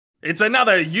It's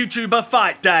another YouTuber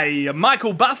fight day.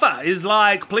 Michael Buffer is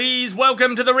like, please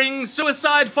welcome to the ring,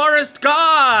 Suicide Forest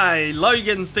guy.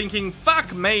 Logan's thinking,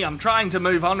 fuck me, I'm trying to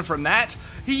move on from that.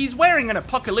 He's wearing an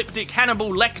apocalyptic Hannibal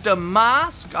Lecter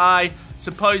mask. I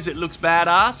suppose it looks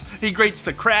badass. He greets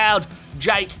the crowd.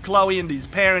 Jake, Chloe and his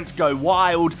parents go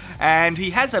wild, and he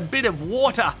has a bit of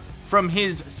water from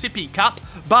his sippy cup.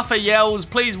 Buffer yells,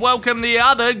 please welcome the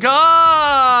other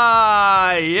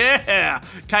guy! Yeah!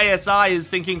 KSI is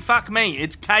thinking, fuck me,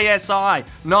 it's KSI.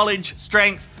 Knowledge,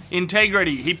 strength,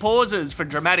 integrity. He pauses for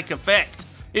dramatic effect.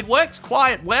 It works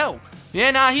quite well.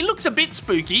 Yeah, nah, he looks a bit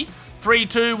spooky. 3,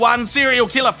 2, 1, serial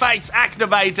killer face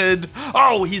activated.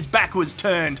 Oh, his back was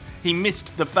turned. He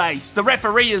missed the face. The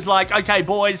referee is like, okay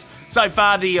boys, so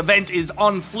far the event is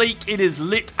on fleek. It is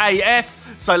lit AF.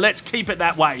 So let's keep it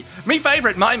that way. Me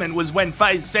favourite moment was when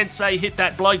FaZe Sensei hit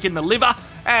that bloke in the liver,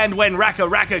 and when Raka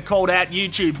Raka called out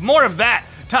YouTube. More of that.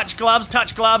 Touch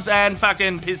gloves, and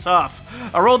fucking piss off.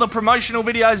 Are all the promotional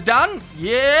videos done?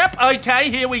 Yep, okay,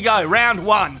 here we go, round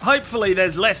 1. Hopefully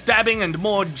there's less dabbing and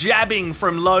more jabbing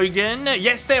from Logan.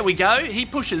 Yes, there we go, he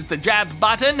pushes the jab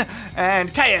button,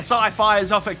 and KSI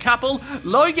fires off a couple.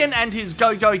 Logan and his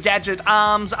go-go gadget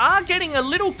arms are getting a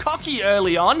little cocky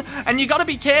early on, and you gotta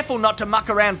be careful not to muck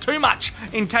around too much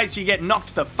in case you get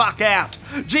knocked the fuck out.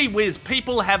 Gee whiz,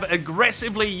 people have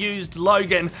aggressively used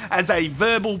Logan as a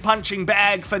verbal punching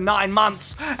bag for 9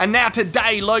 months, and now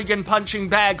today Logan punching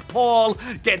bag Paul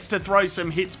gets to throw some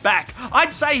hits back.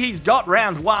 I'd say he's got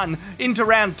round 1 into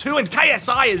round 2, and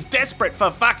KSI is desperate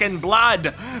for fucking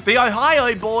blood. The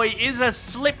Ohio boy is a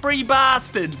slippery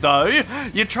bastard though.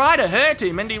 You try to hurt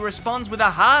him and he responds with a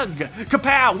hug.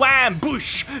 Kapow, wham,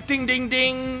 bush, ding ding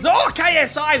ding. Oh,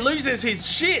 KSI loses his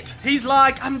shit. He's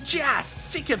like, I'm just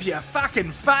sick of your fucking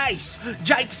face.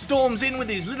 Jake storms in with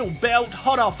his little belt,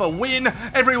 hot off a win.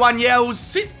 Everyone yells,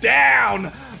 sit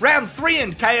down. Round 3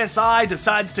 and KSI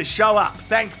decides to show up,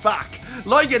 thank fuck.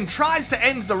 Logan tries to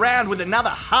end the round with another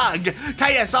hug.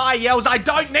 KSI yells, I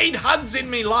don't need hugs in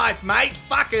me life, mate.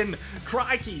 Fucking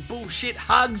crikey, bullshit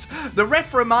hugs. The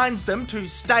ref reminds them to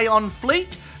stay on fleek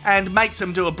and makes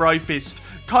them do a bro fist.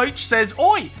 Coach says,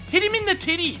 oi, hit him in the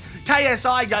titty.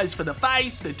 KSI goes for the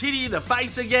face, the titty, the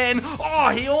face again.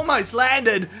 Oh, he almost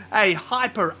landed a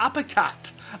hyper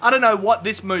uppercut. I don't know what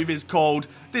this move is called.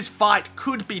 This fight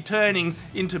could be turning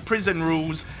into prison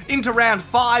rules. Into round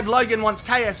 5, Logan wants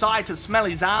KSI to smell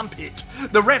his armpit.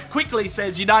 The ref quickly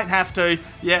says you don't have to.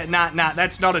 Yeah, nah,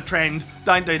 that's not a trend.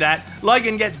 Don't do that.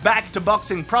 Logan gets back to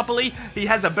boxing properly. He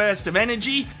has a burst of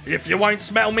energy. If you won't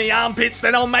smell me armpits,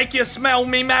 then I'll make you smell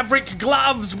me Maverick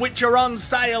gloves, which are on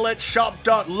sale at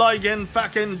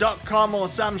shop.loganfucking.com or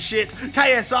some shit.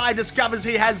 KSI discovers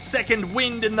he has second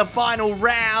wind in the final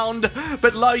round,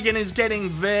 but Logan is getting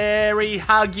very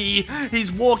huggy.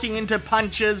 He's walking into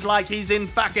punches like he's in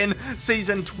fucking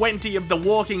season 20 of The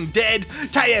Walking Dead.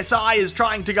 KSI is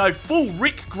trying to go full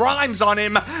Rick Grimes on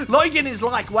him. Logan is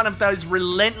like one of those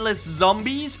relentless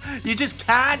zombies. You just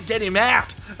can't get him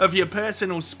out of your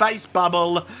personal space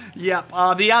bubble. Yep,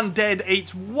 the undead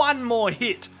eats one more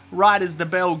hit right as the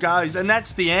bell goes, and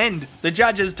that's the end. The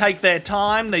judges take their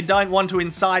time, they don't want to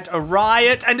incite a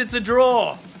riot, and it's a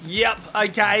draw. Yep,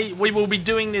 okay, we will be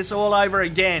doing this all over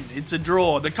again. It's a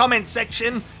draw. The comment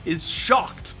section is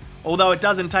shocked, although it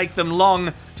doesn't take them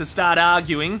long to start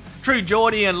arguing. True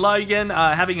Geordie and Logan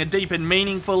are having a deep and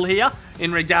meaningful here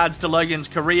in regards to Logan's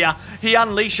career. He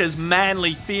unleashes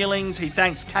manly feelings. He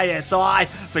thanks KSI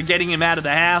for getting him out of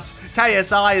the house.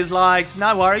 KSI is like,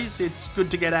 no worries, it's good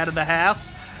to get out of the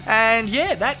house. And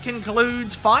yeah, that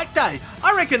concludes Fight Day.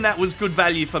 I reckon that was good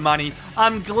value for money.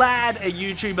 I'm glad a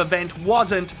YouTube event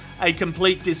wasn't a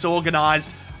complete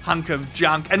disorganised hunk of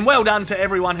junk. And well done to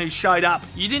everyone who showed up.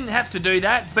 You didn't have to do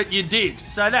that, but you did.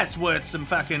 So that's worth some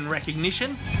fucking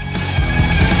recognition.